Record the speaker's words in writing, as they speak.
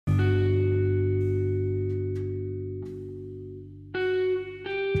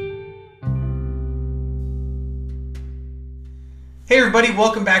Hey everybody,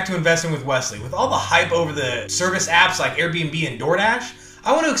 welcome back to Investing with Wesley. With all the hype over the service apps like Airbnb and DoorDash,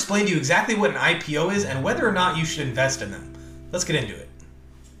 I want to explain to you exactly what an IPO is and whether or not you should invest in them. Let's get into it.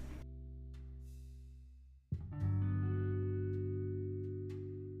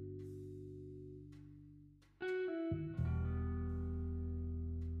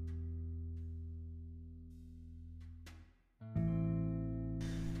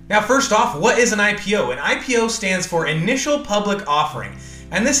 Now first off, what is an IPO? An IPO stands for Initial Public Offering,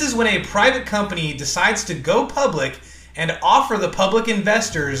 and this is when a private company decides to go public and offer the public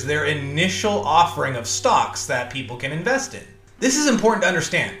investors their initial offering of stocks that people can invest in. This is important to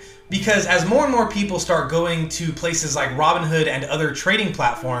understand because as more and more people start going to places like Robinhood and other trading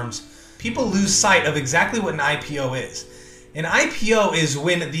platforms, people lose sight of exactly what an IPO is. An IPO is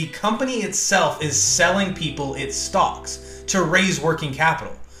when the company itself is selling people its stocks to raise working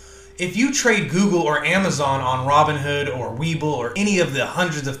capital. If you trade Google or Amazon on Robinhood or Webull or any of the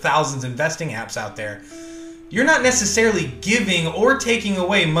hundreds of thousands investing apps out there, you're not necessarily giving or taking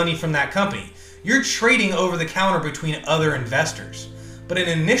away money from that company. You're trading over the counter between other investors. But an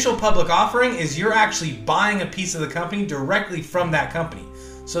initial public offering is you're actually buying a piece of the company directly from that company.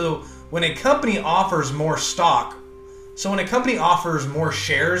 So when a company offers more shares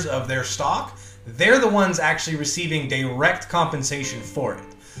of their stock, they're the ones actually receiving direct compensation for it.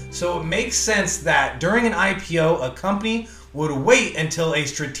 So it makes sense that during an IPO, a company would wait until a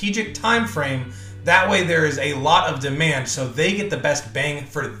strategic time frame. That way there is a lot of demand so they get the best bang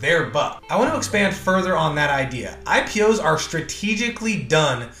for their buck. I want to expand further on that idea. IPOs are strategically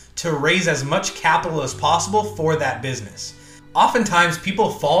done to raise as much capital as possible for that business. Oftentimes people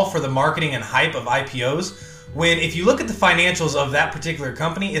fall for the marketing and hype of IPOs when if you look at the financials of that particular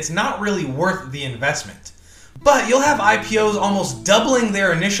company, it's not really worth the investment. But you'll have IPOs almost doubling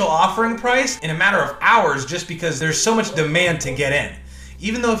their initial offering price in a matter of hours just because there's so much demand to get in.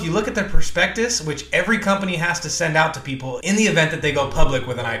 Even though if you look at the prospectus, which every company has to send out to people in the event that they go public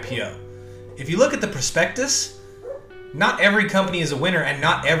with an IPO. If you look at the prospectus, not every company is a winner and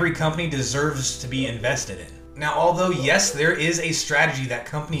not every company deserves to be invested in. Now, although yes, there is a strategy that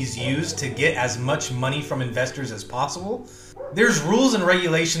companies use to get as much money from investors as possible, there's rules and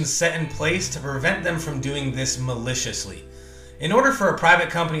regulations set in place to prevent them from doing this maliciously. In order for a private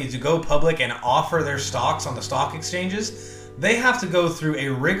company to go public and offer their stocks on the stock exchanges, they have to go through a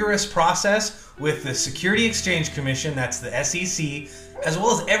rigorous process with the Securities Exchange Commission, that's the SEC, as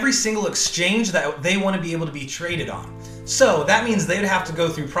well as every single exchange that they want to be able to be traded on. So that means they'd have to go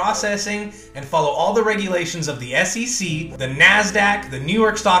through processing and follow all the regulations of the SEC, the NASDAQ, the New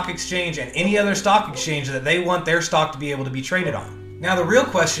York Stock Exchange, and any other stock exchange that they want their stock to be able to be traded on. Now the real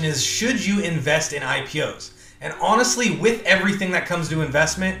question is, should you invest in IPOs? And honestly, with everything that comes to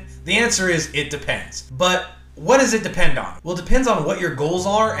investment, the answer is it depends. But what does it depend on? Well, it depends on what your goals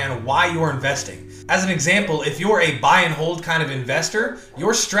are and why you're investing. As an example, if you're a buy and hold kind of investor,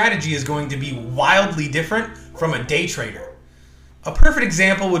 your strategy is going to be wildly different from a day trader. A perfect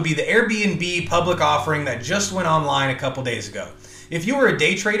example would be the Airbnb public offering that just went online a couple days ago. If you were a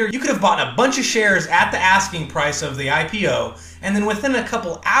day trader, you could have bought a bunch of shares at the asking price of the IPO, and then within a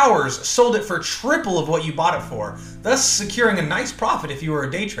couple hours sold it for triple of what you bought it for, thus securing a nice profit if you were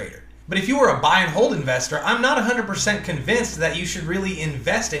a day trader. But if you were a buy and hold investor, I'm not 100% convinced that you should really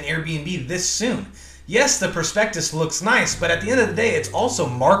invest in Airbnb this soon. Yes, the prospectus looks nice, but at the end of the day, it's also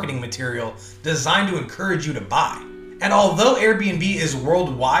marketing material designed to encourage you to buy. And although Airbnb is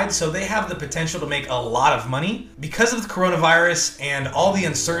worldwide, so they have the potential to make a lot of money, because of the coronavirus and all the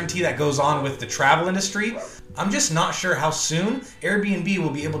uncertainty that goes on with the travel industry, I'm just not sure how soon Airbnb will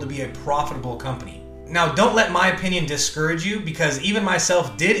be able to be a profitable company. Now, don't let my opinion discourage you because even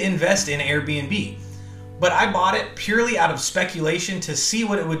myself did invest in Airbnb. But I bought it purely out of speculation to see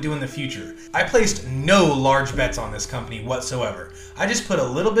what it would do in the future. I placed no large bets on this company whatsoever. I just put a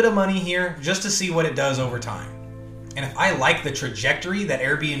little bit of money here just to see what it does over time. And if I like the trajectory that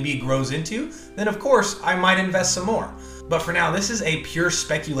Airbnb grows into, then of course I might invest some more. But for now, this is a pure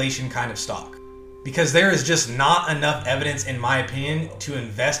speculation kind of stock. Because there is just not enough evidence, in my opinion, to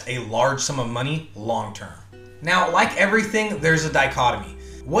invest a large sum of money long term. Now, like everything, there's a dichotomy.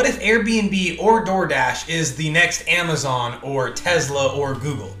 What if Airbnb or DoorDash is the next Amazon or Tesla or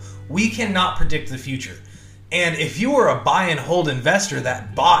Google? We cannot predict the future. And if you were a buy and hold investor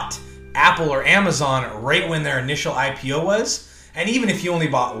that bought Apple or Amazon right when their initial IPO was, and even if you only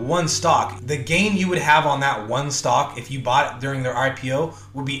bought one stock, the gain you would have on that one stock if you bought it during their IPO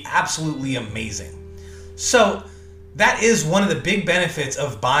would be absolutely amazing. So that is one of the big benefits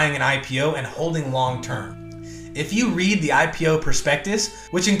of buying an IPO and holding long term. If you read the IPO prospectus,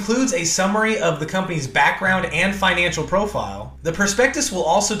 which includes a summary of the company's background and financial profile, the prospectus will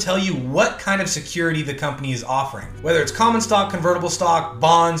also tell you what kind of security the company is offering. Whether it's common stock, convertible stock,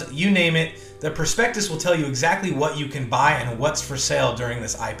 bonds, you name it, the prospectus will tell you exactly what you can buy and what's for sale during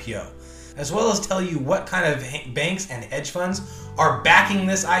this IPO, as well as tell you what kind of banks and hedge funds are backing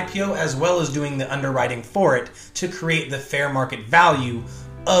this IPO, as well as doing the underwriting for it to create the fair market value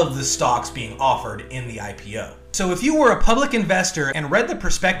of the stocks being offered in the IPO. So if you were a public investor and read the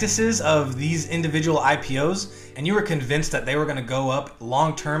prospectuses of these individual IPOs and you were convinced that they were going to go up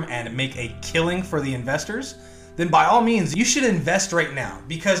long term and make a killing for the investors, then by all means you should invest right now,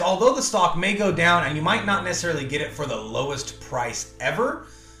 because although the stock may go down and you might not necessarily get it for the lowest price ever,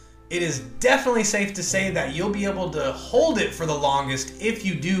 it is definitely safe to say that you'll be able to hold it for the longest if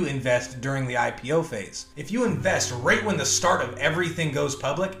you do invest during the IPO phase. If you invest right when the start of everything goes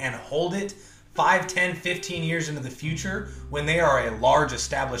public and hold it 5, 10, 15 years into the future when they are a large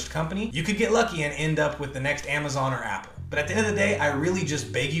established company, you could get lucky and end up with the next Amazon or Apple. But at the end of the day, I really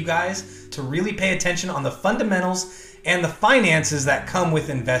just beg you guys to really pay attention on the fundamentals and the finances that come with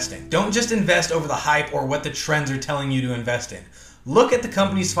investing. Don't just invest over the hype or what the trends are telling you to invest in. Look at the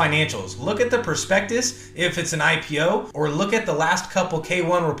company's financials. Look at the prospectus if it's an IPO, or look at the last couple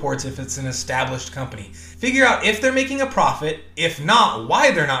K1 reports if it's an established company. Figure out if they're making a profit, if not,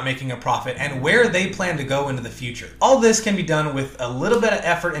 why they're not making a profit, and where they plan to go into the future. All this can be done with a little bit of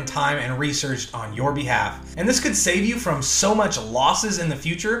effort and time and research on your behalf. And this could save you from so much losses in the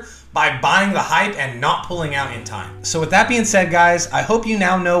future by buying the hype and not pulling out in time. So with that being said, guys, I hope you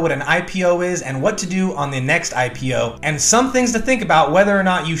now know what an IPO is and what to do on the next IPO, and some things to think about whether or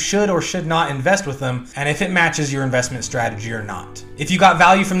not you should or should not invest with them, and if it matches your investment strategy or not. If you got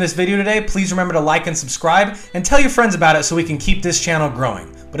value from this video today, please remember to like and subscribe and tell your friends about it so we can keep this channel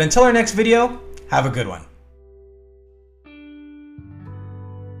growing. But until our next video, have a good one.